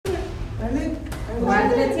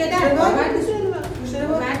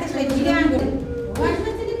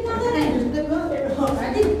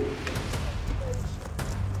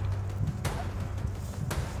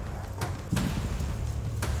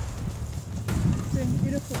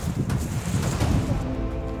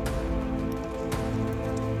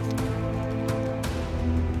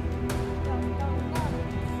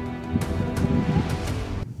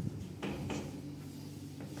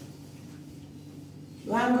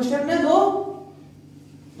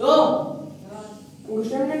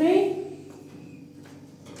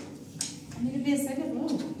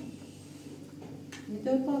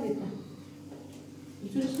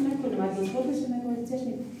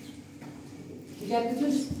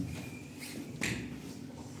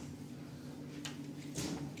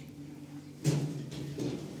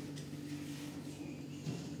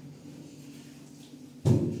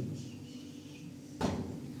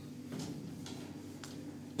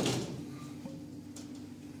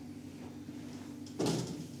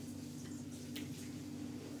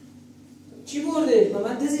چی برده؟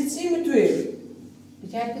 من دزید سیم توی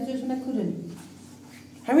بچه که جوش نکنن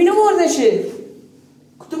همینو بردشه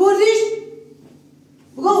تو بردیش؟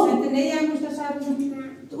 بگو سنت نهی هم گوشت شهر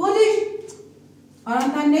تو بردیش؟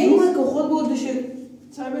 آرام تن نهی؟ نومد که خود بردشه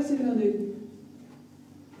چه بسید نداری؟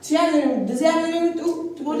 چی هم داریم؟ دزی هم داریم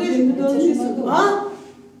تو بردش؟ ها؟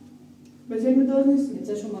 بچه که داد نیست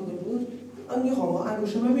بچه شما گرود من میخوام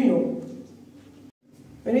انگوشو ببینم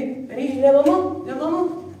بینی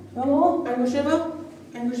ماما انگوشه با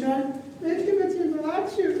بچه که بچه راحت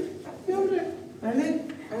شد یوره بله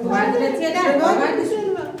وارد بچه در واردش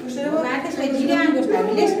خیلی انگوش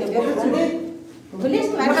بلیش که بلیش که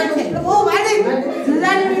وارد بچه او بله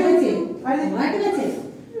زنی بچه بله وارد بچه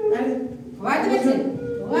بله وارد بچه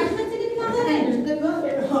که نمازه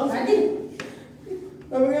وارد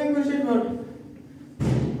بابا انگوشه با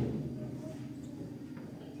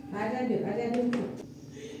وارد بچه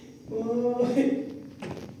اوه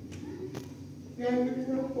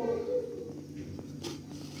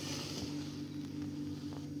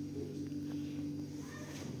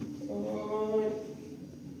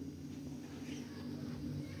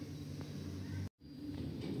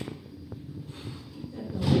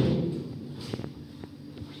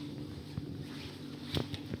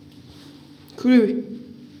Kuru.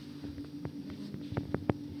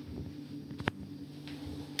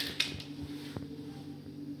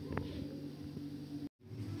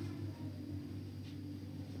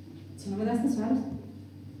 Sono da stasera?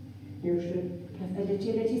 Io sì.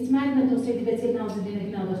 Le ci smanno tu sei di pezzetti no, se viene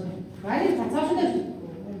fino a dosso. Vai, facciamo da su.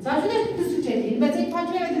 Facciamo da su succede. Il pezzetto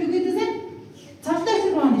faccio io vedere che sei. Faccio da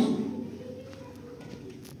su quando.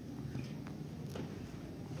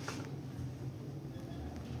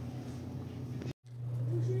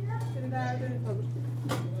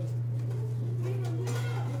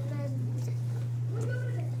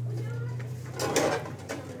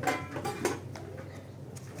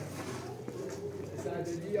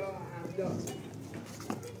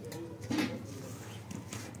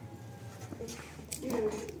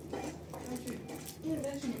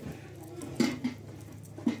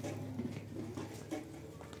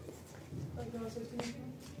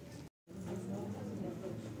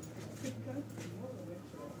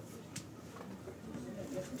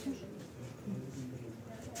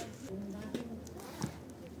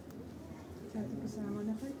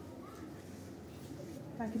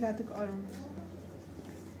 تاکیداتك آروم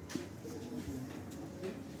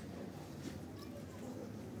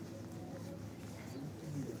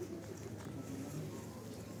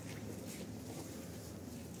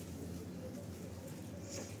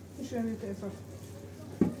شو يعني تأثر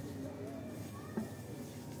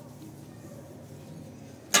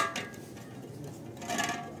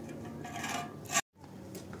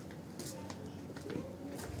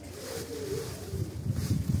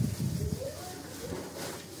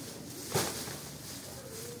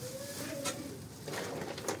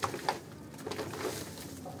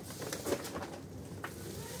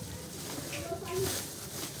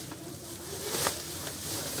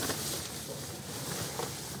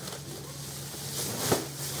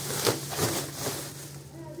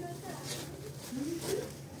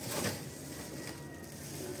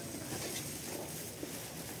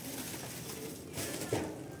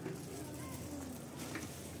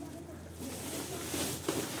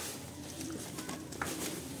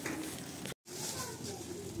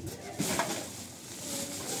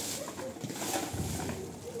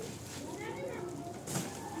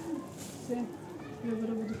يبرد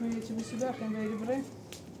بدكم يجي بالسباق كان يبرد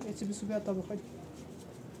يجي بالسباق طبخ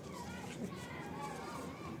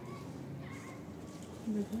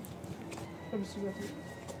بالسباق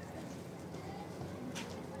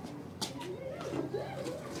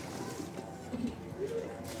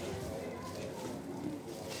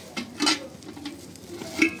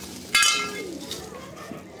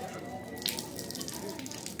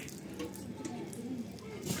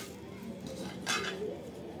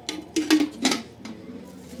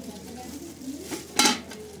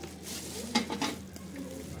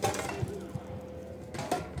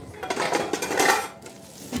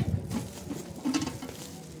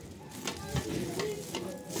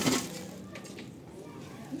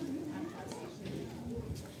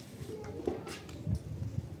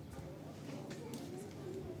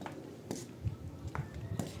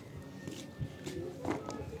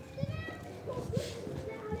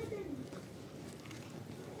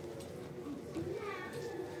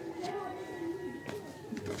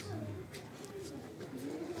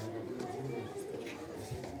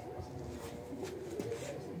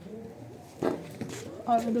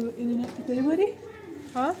Arada ileri bari.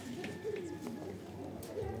 Ha?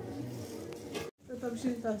 Tabii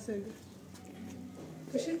şimdi daha sevdi.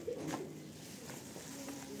 Kışın.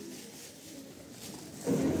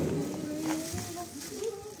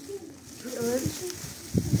 Öyle düşün.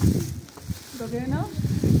 Bakayım ne?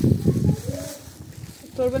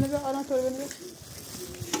 Torbanı ver, ana torbanı ver.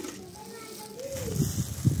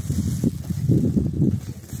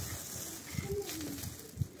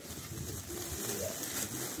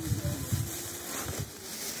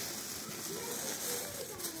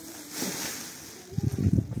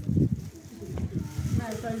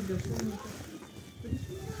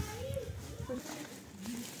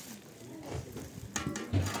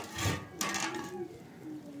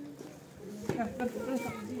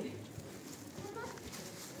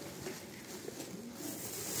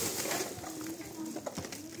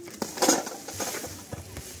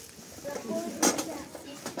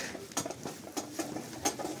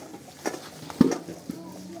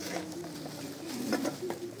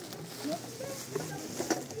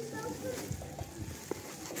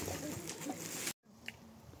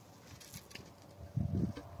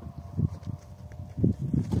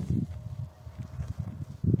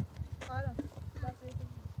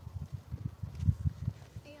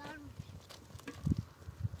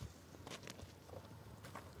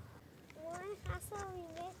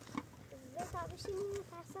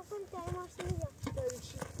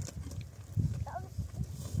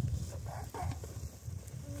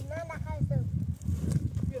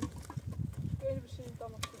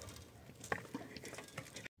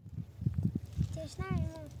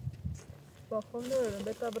 Bakın da öyle.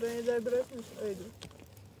 Beta buraya da bırakmış öyle.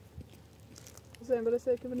 Sen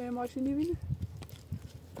burası ki ne maşini bini?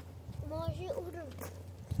 Maşı uğrum.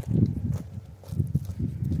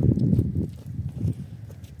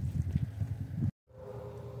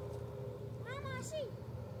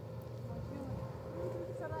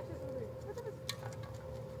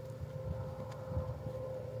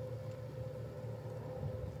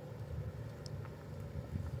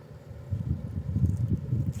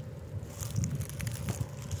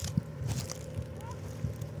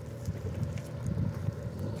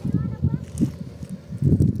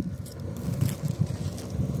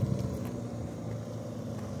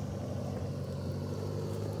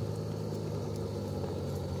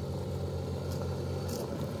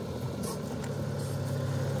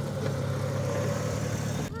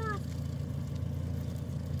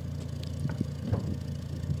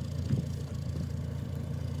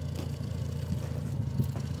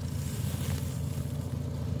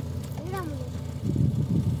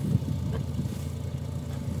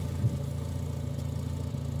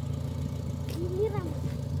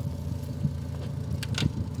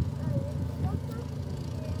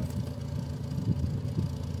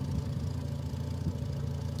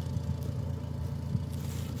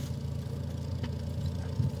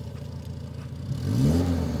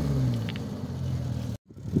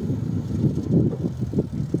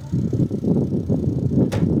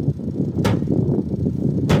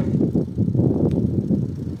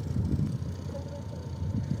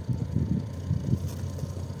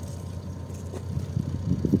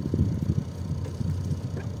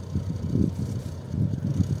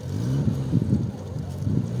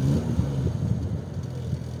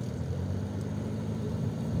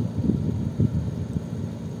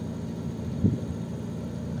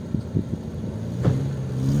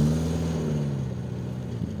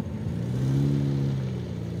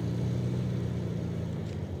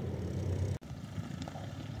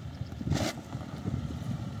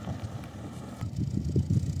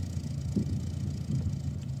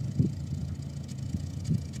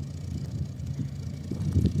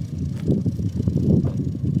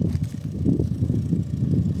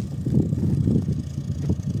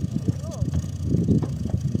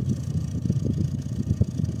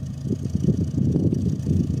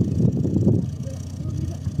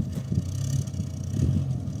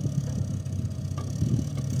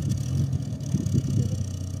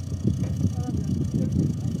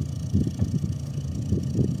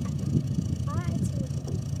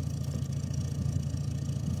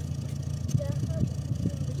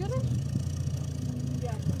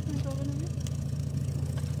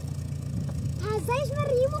 ازایش من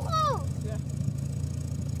ریمو خو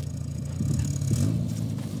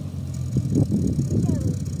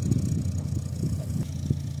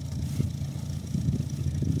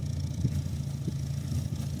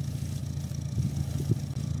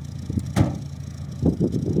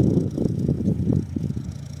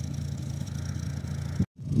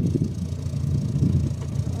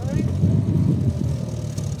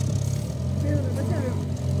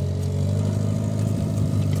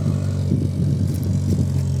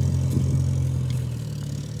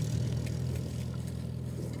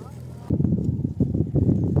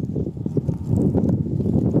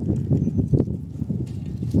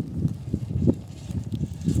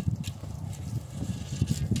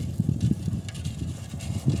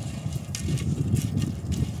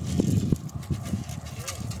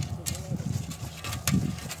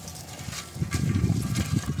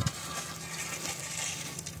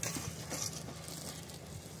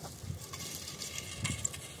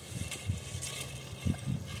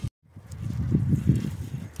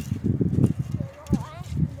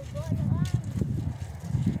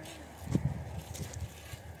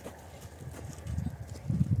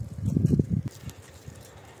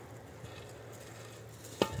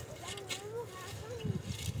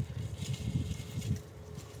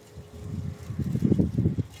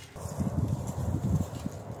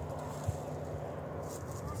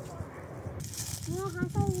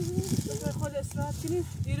خود استراحت کنیم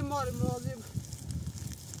دیر ماری مواظب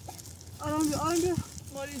آرام بیا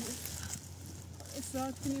ماری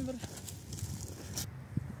استراحت کنیم بره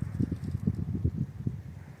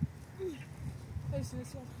ایسی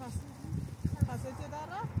نسیت خسته در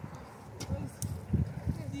رفت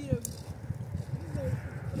دیره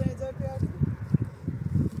رنجای پیار کنیم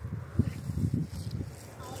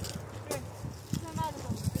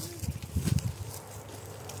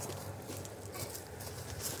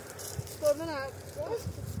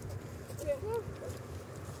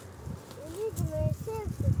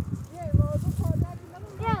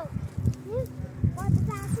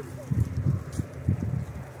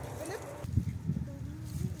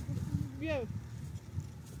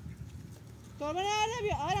توربه nerede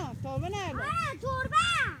bir Aran? Torba nerede? Aran torba.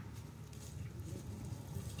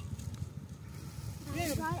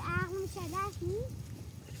 Gel. Ayağımı çelersin.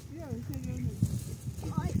 Yok, görmedim.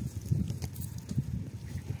 Ay.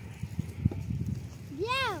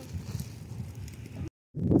 Gel.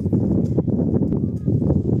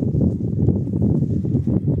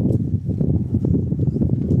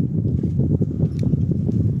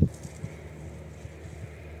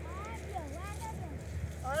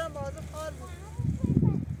 Aran bazı kar bu.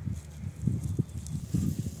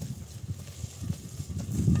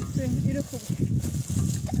 Sen iri koy.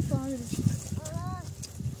 Tamam iri.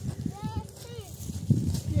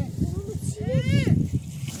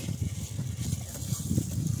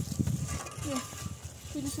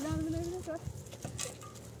 Filisinden bilebiliriz ha.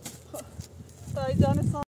 Dayıcanı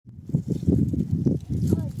sağ.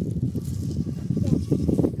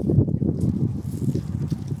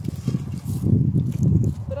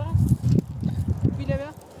 Bırak. Bile be.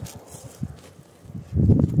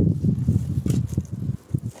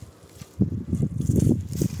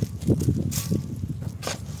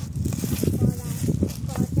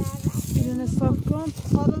 Birini sakın.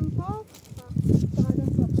 Alın pop.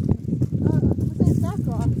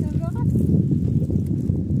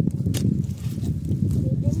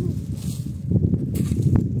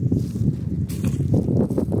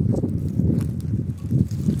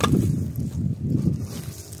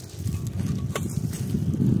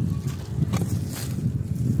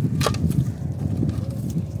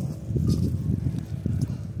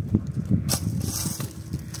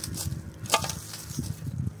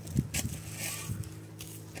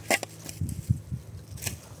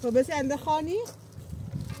 تو بسی انده خانی؟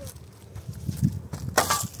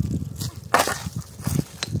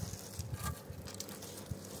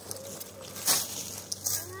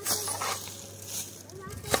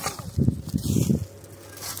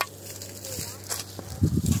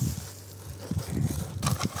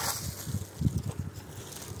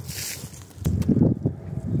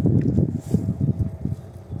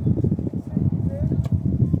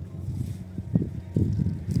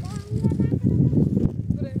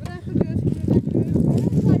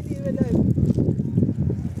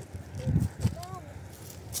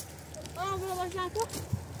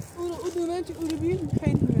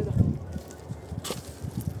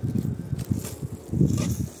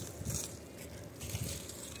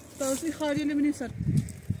 توصي خالي اللي من يسر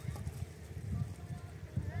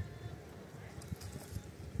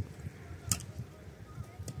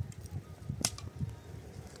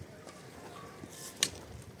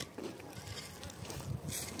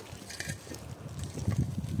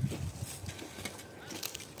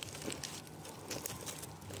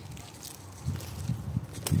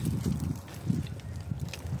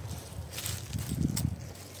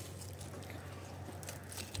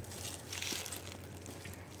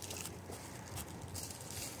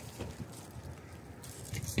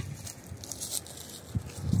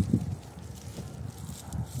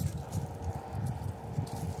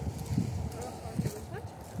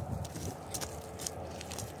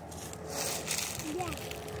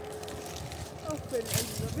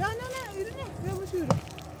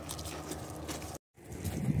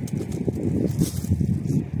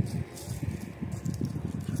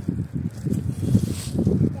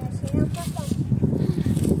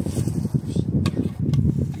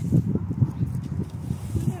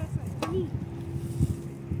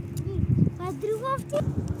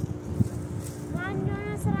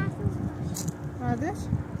ببینش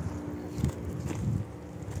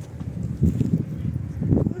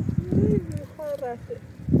خواهر رفته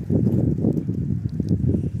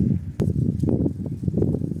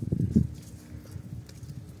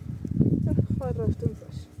خواهر رفته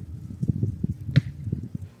میزش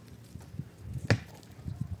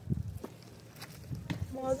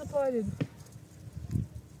مغازه پای دیدم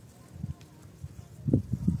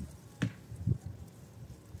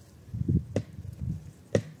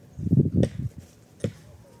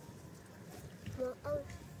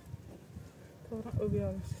طبعا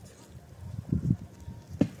بیارست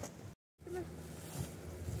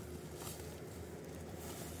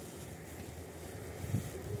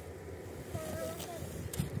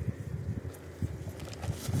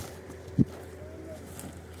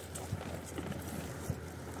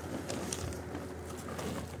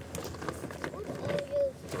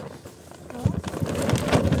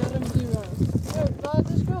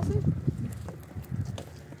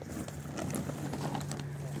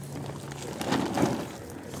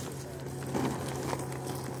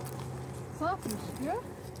Ja?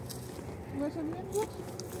 Waar zijn we nu?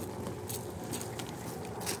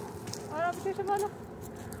 آره بشه بالا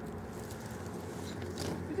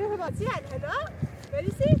بشه بالا چی هلا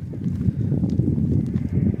بریسی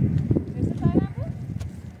بشه بالا بود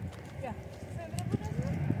یا سمره بود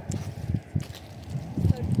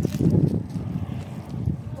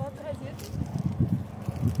باز هزید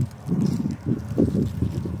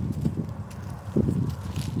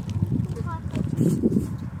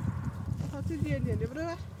خاطر دیگه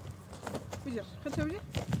برو بجر خد شو بجر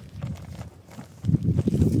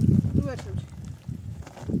دو شو بجر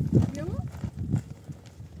يلا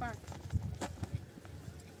بعد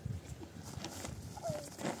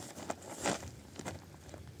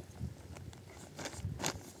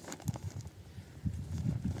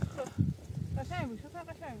قشنگ بود شو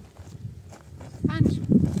قشنگ پنج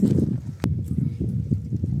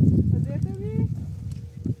وضعیت بی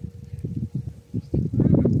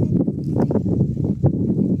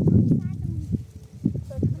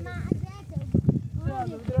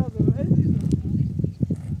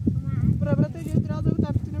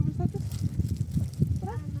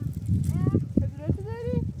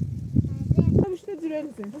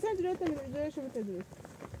Sen direkt mi şunu tedbir.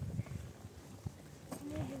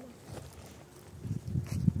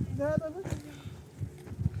 Daha da bak.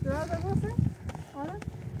 Daha da bak sen. Ana.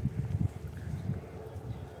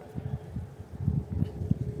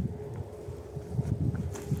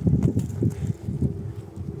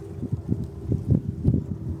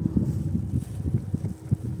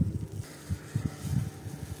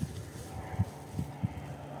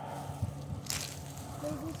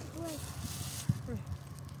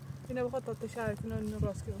 اینه بخواد تا تشارتون رو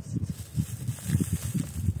راست که بسید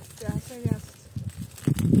جهسته هست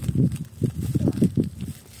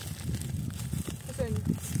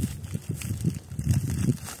حسین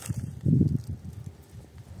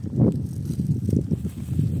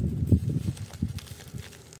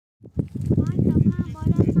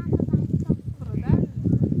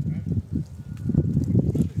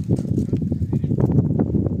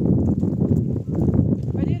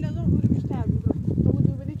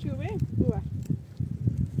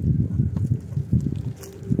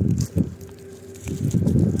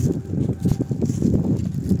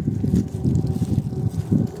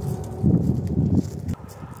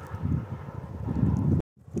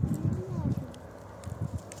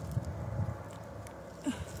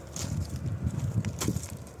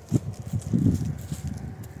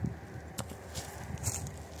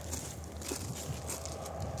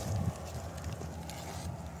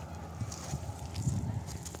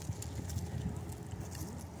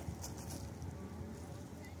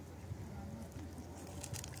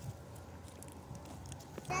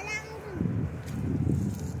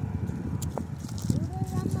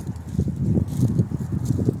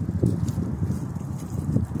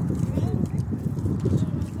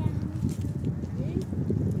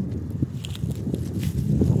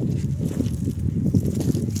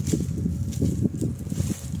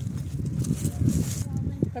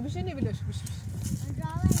bir şey ne biliyorsun?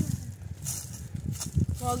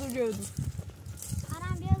 Hazır gördüm.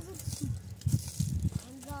 Aran biraz uçsun.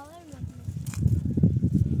 Dağılır mı?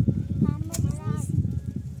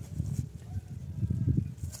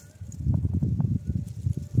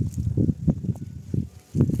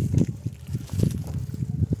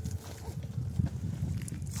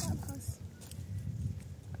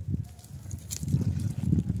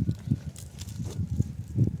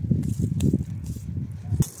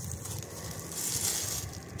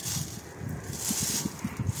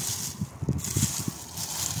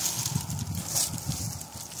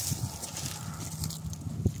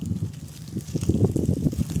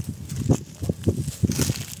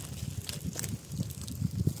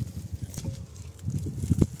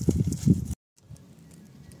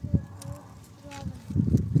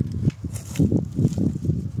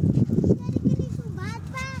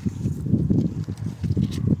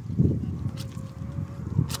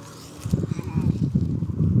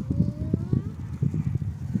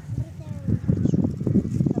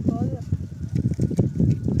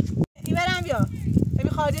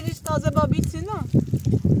 نازه با بیتسی نه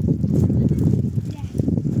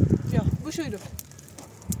بیا بشویدو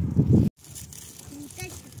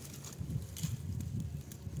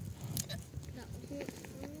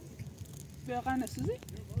بیا قنه سوزی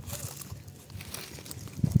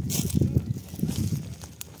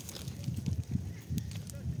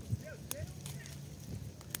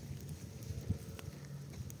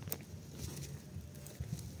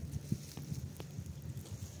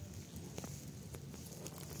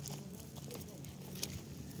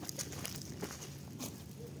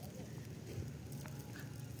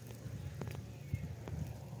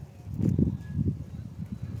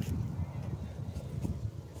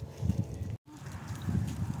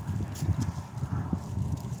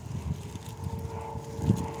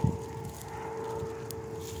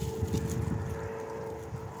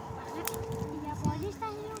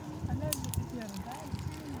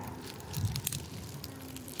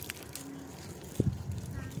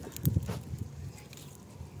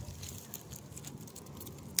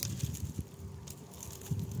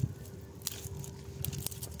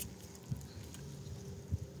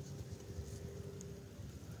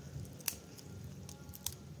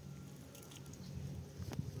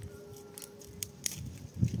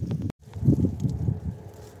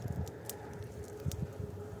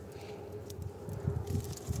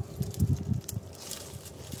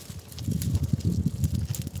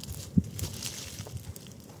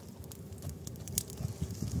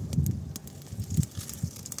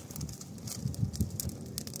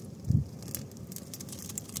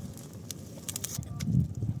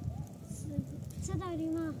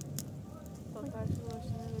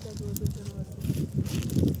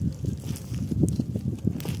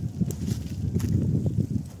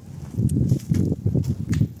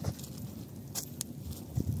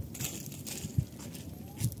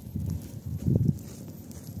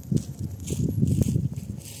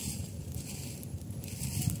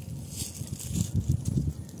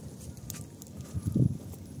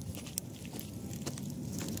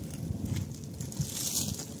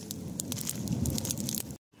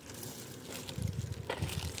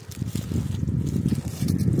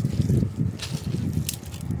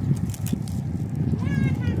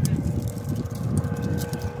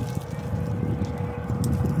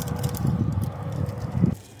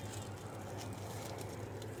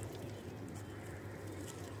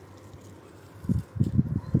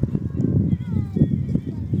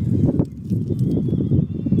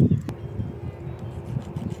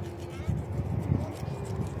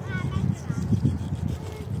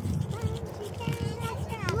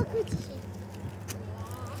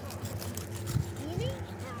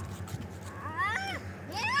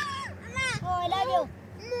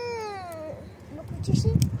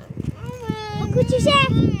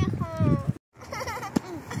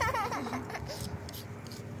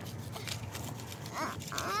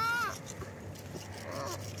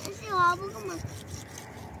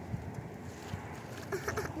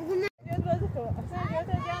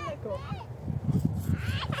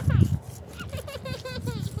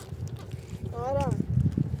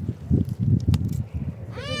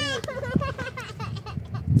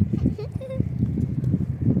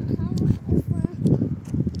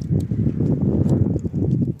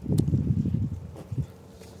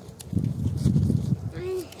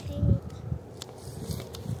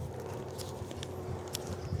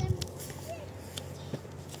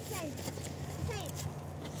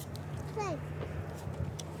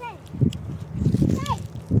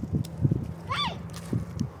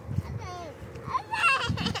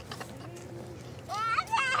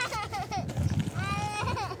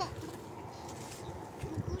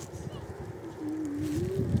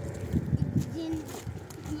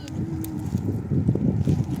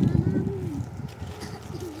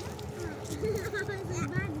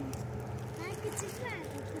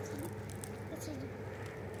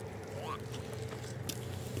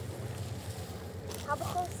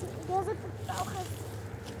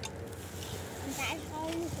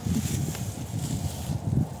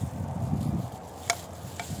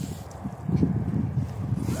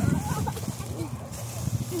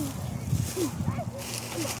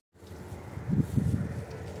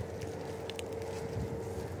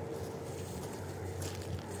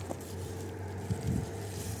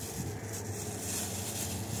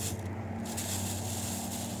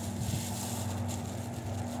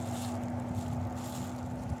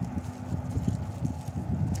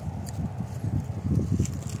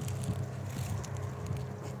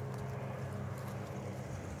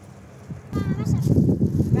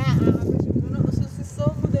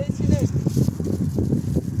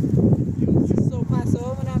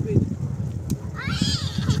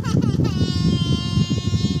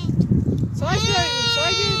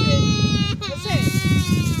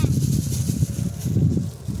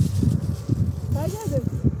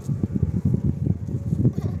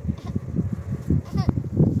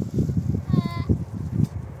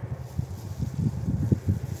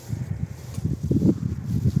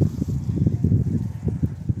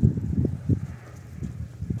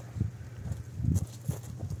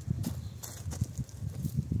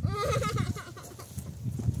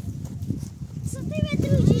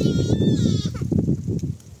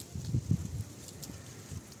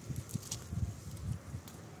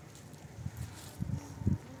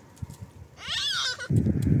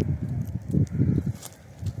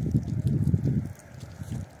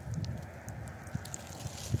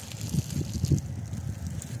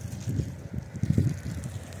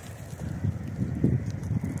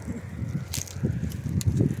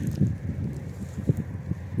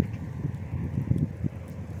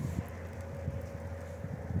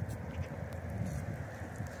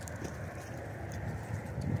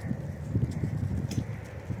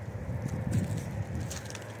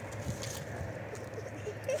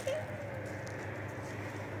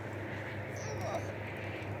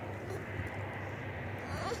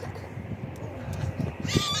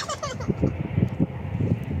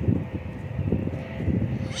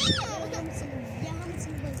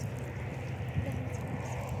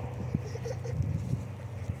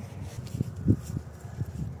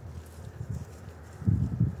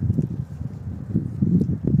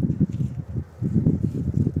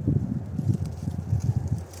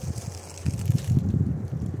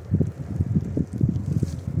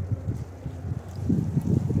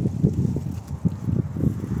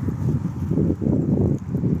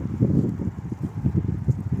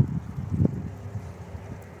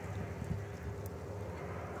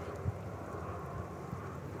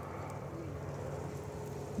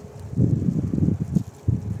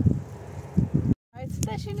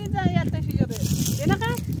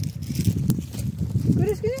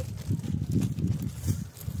مسكين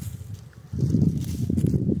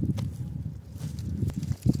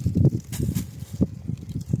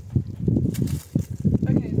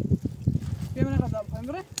اوكي بیا من غذا بخوریم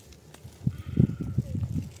بره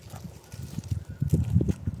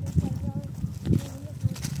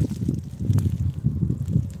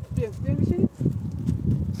بیا بشینید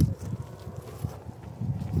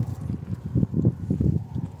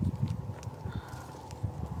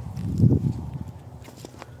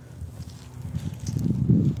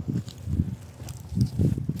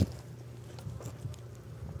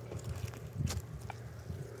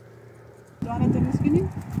لعنت المسكينين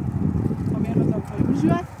هم يلا طبعا مش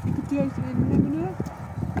جوعت كنت جاي منو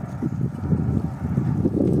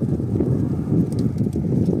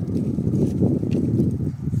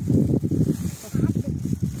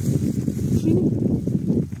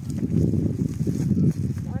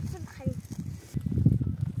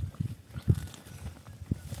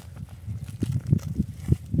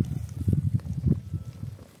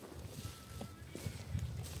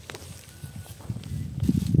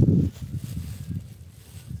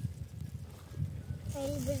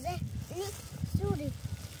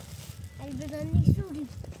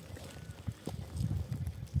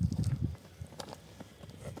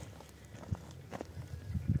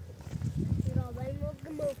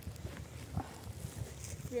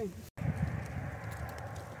Bien.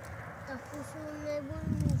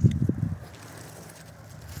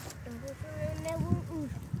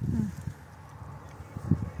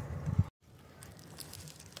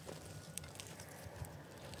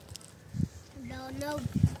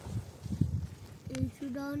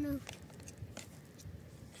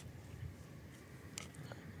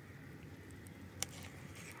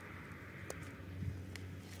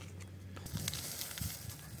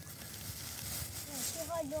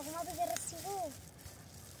 لغمه بگه رسیبو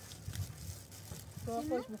تو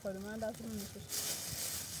خوش بخوری من دست رو میکشم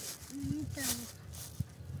میتونم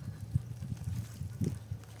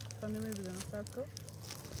تا نمیبیدم سب کن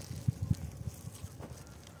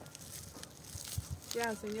یه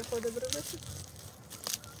حسین یه خوده برو بشید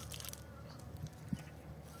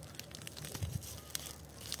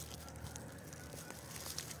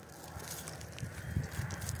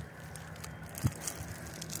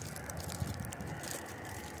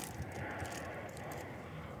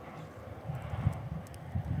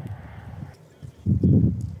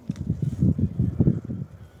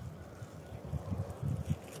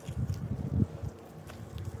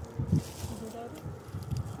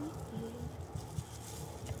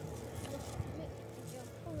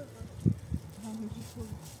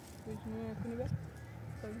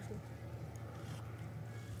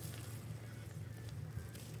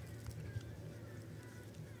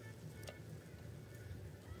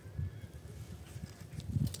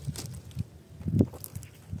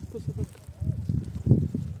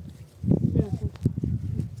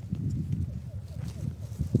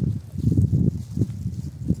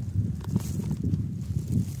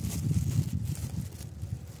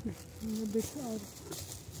بسیار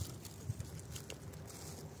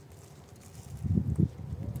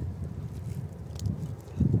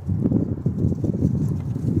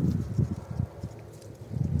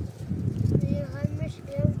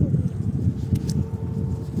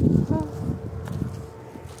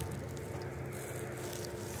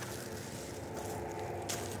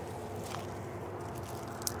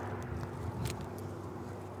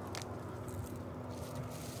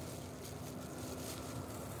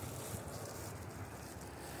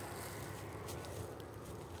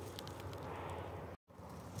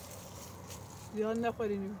زیاد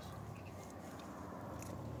نخورینیمش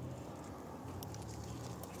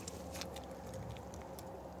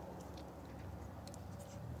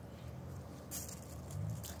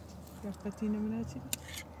یا قطینه منه چی؟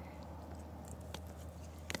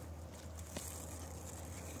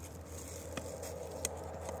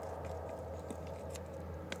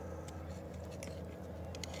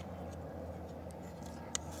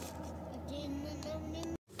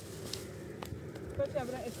 کجا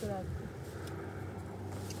برای استراحت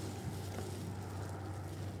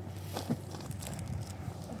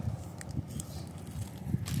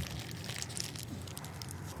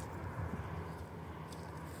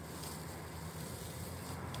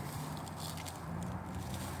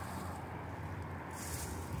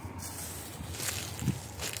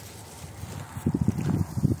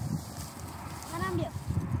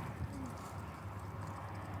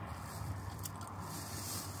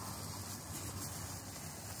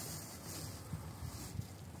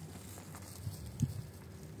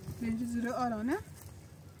بنزل آرانه؟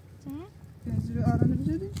 چه؟ بنزل آرانه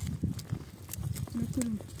بجدی؟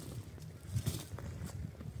 میتونم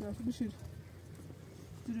Nasıl bir şey?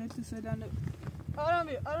 Direkt söylenen. Aran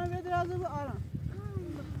bir biraz bu aran.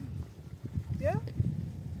 Ya?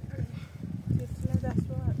 Sesine ders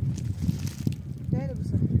var. Nerede bu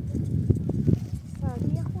sen? صار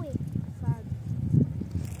يا اخوي Saat.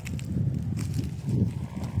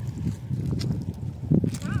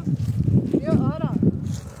 Ya aran.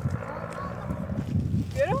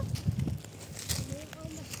 Yürü.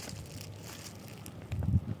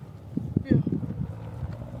 Ya.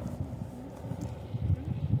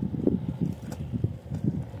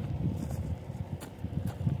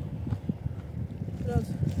 Biraz.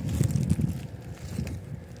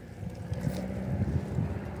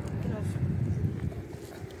 Biraz.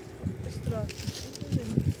 İstirahat.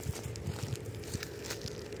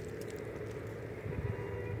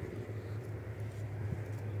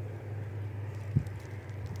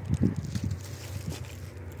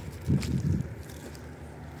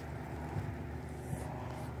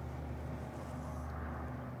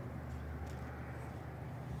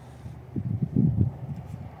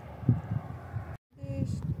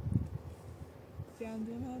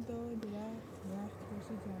 گندم داد وقت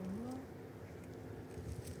باشه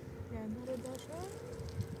گندم رو داشت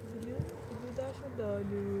بلو داشت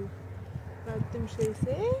دالو قدم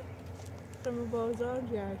şeyse Kırmızı bazar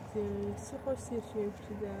geldi. Sıkı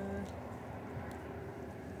sirkepçiler.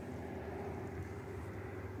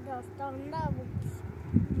 داستاندا بود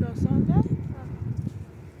Dastanda?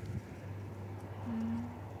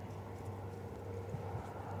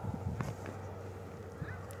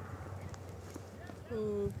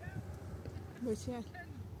 خب بچه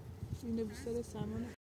اینو بیشتر سمانه